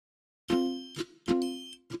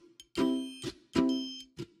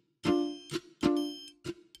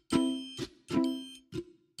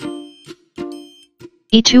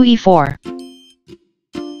e2 e4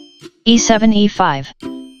 e7 e5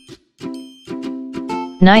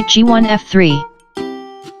 knight g1 f3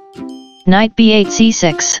 knight b8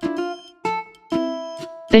 c6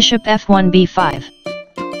 bishop f1 b5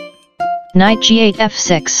 knight g8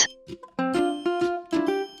 f6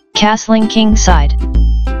 castling king side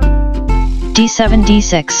d7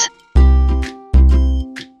 d6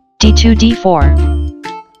 d2 d4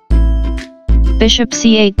 bishop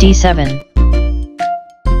c8 d7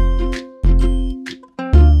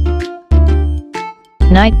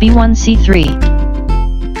 knight b1 c3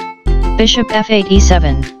 bishop f8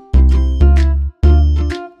 e7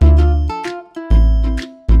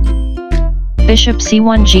 bishop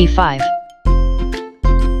c1 g5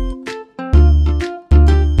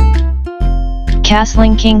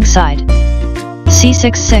 castling king side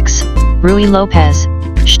c6 Ruy Lopez,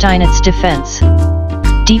 Steinitz defense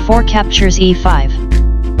d4 captures e5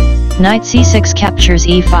 knight c6 captures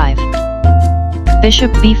e5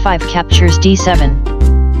 bishop b5 captures d7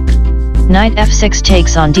 knight f6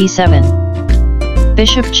 takes on d7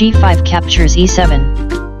 bishop g5 captures e7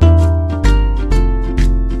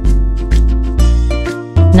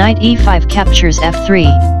 knight e5 captures f3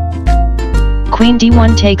 queen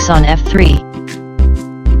d1 takes on f3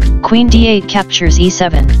 queen d8 captures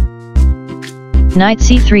e7 knight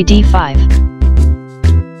c3 d5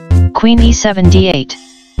 queen e7 d8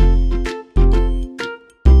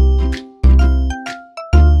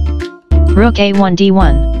 rook a1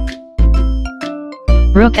 d1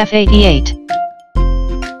 rook f8 e8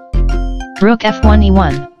 rook f1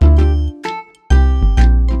 e1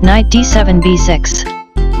 knight d7 b6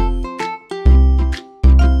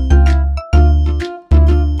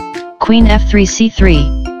 queen f3 c3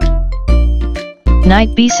 knight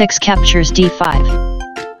b6 captures d5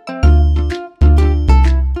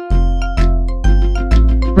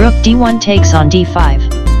 rook d1 takes on d5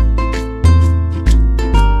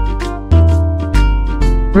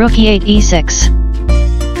 rook e8 e6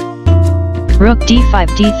 rook d5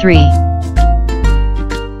 d3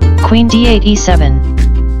 queen d8 e7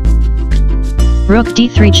 rook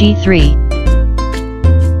d3 g3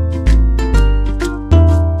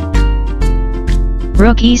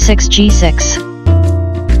 rook e6 g6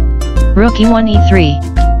 rook e1 e3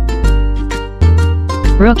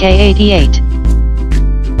 rook a8 e8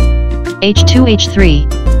 h2 h3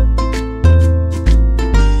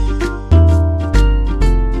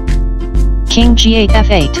 king g8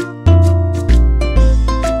 f8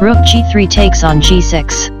 rook g3 takes on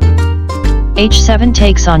g6 h7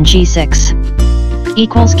 takes on g6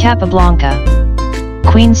 equals Capablanca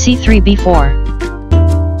queen c3 b4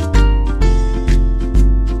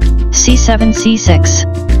 c7 c6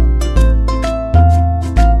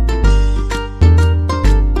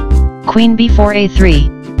 queen b4 a3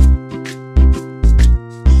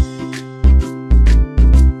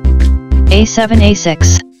 a7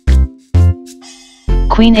 a6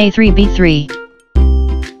 queen a3 b3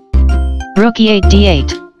 rook e8 d8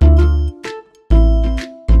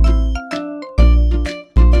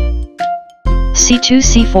 c2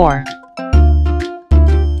 c4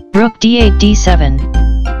 rook d8 d7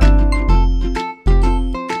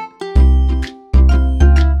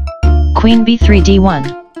 queen b3 d1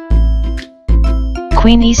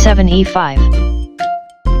 queen e7 e5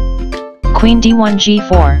 queen d1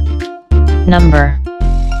 g4 number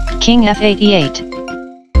king f8 e8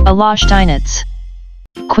 a la Steinitz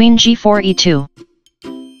queen g4 e2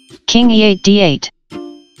 king e8 d8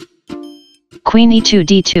 queen e2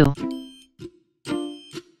 d2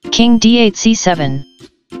 king d8 c7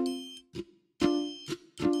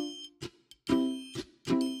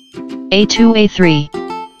 a2 a3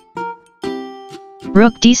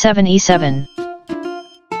 rook d7 e7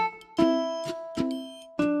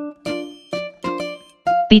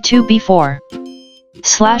 b2 b4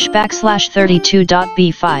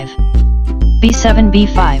 /32.b5 b7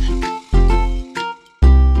 b5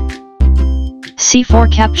 c4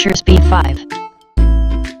 captures b5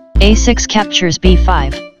 a6 captures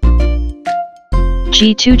b5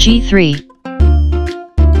 g2 g3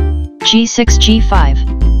 g6 g5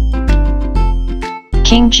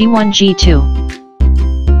 king g1 g2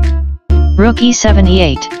 rook e7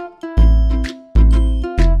 e8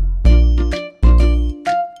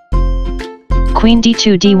 queen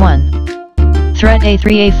d2 d1 threat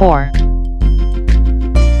a3 a4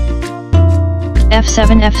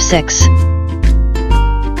 f7 f6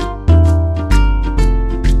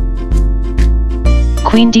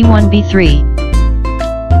 queen d1 b3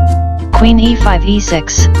 queen e5 e6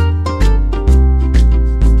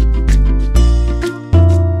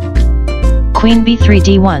 queen b3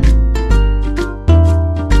 d1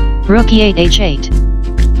 rook e8 h8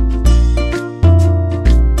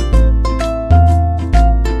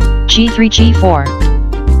 G3 G4.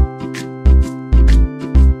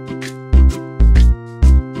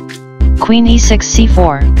 Queen E6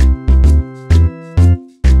 C4.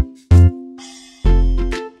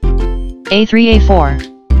 A3 A4.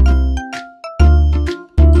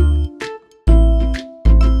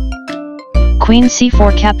 Queen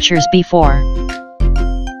C4 captures B4.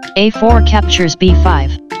 A4 captures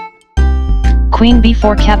B5. Queen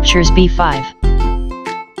B4 captures B5.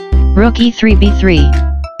 Rook E3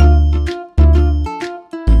 B3.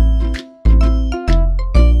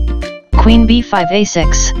 Queen B5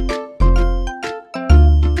 A6.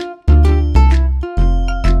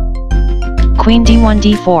 Queen D1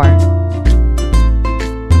 D4.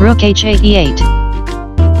 Rook H8 E8.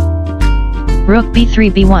 Rook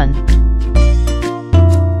B3 B1.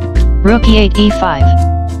 Rook E8 E5.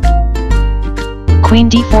 Queen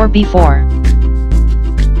D4 B4.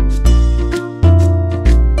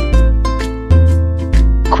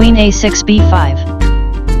 Queen A6 B5.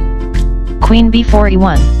 Queen B4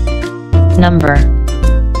 E1. Number.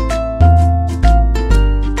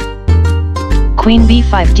 Queen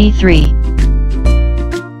B5 D3.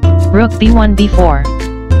 Rook B1 B4.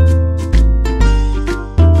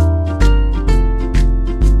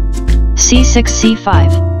 C6 C5.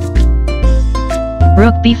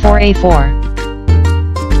 Rook B4 A4.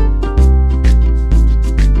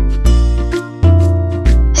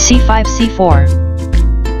 C5 C4.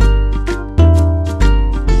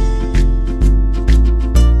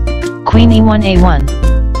 Queen E1 A1.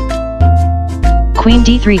 Queen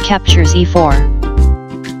D3 captures E4.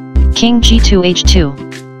 King G2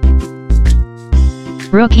 H2.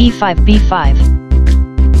 Rook E5 B5.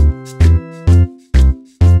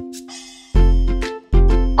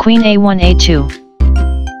 Queen A1 A2.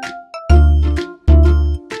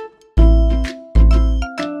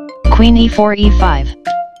 Queen E4 E5.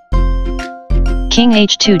 King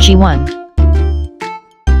H2 G1.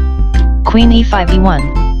 Queen E5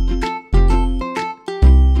 E1.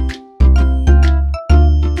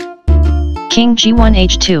 King G1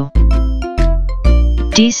 H2.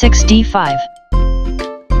 D6 D5.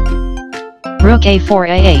 Rook A4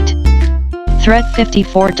 A8. Threat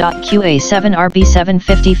 54.QA7 RB7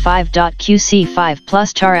 55.QC5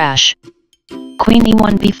 plus Tarash. Queen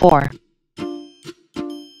E1 B4.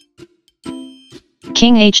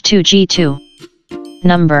 King H2 G2.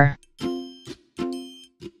 Number.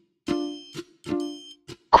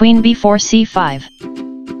 Queen B4 C5.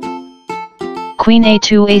 Queen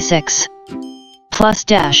A2 A6. Plus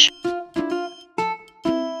dash.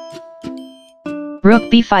 Rook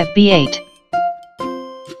B5 B8.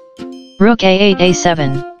 Rook A8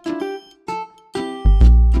 A7.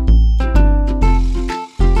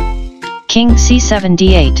 King C7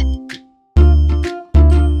 D8.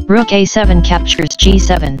 Rook A7 captures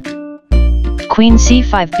G7. Queen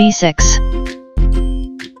C5 B6.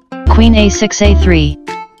 Queen A6 A3.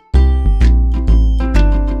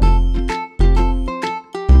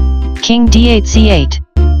 King D8 C8.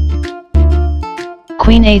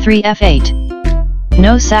 Queen A3 F8.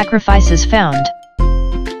 No sacrifices found.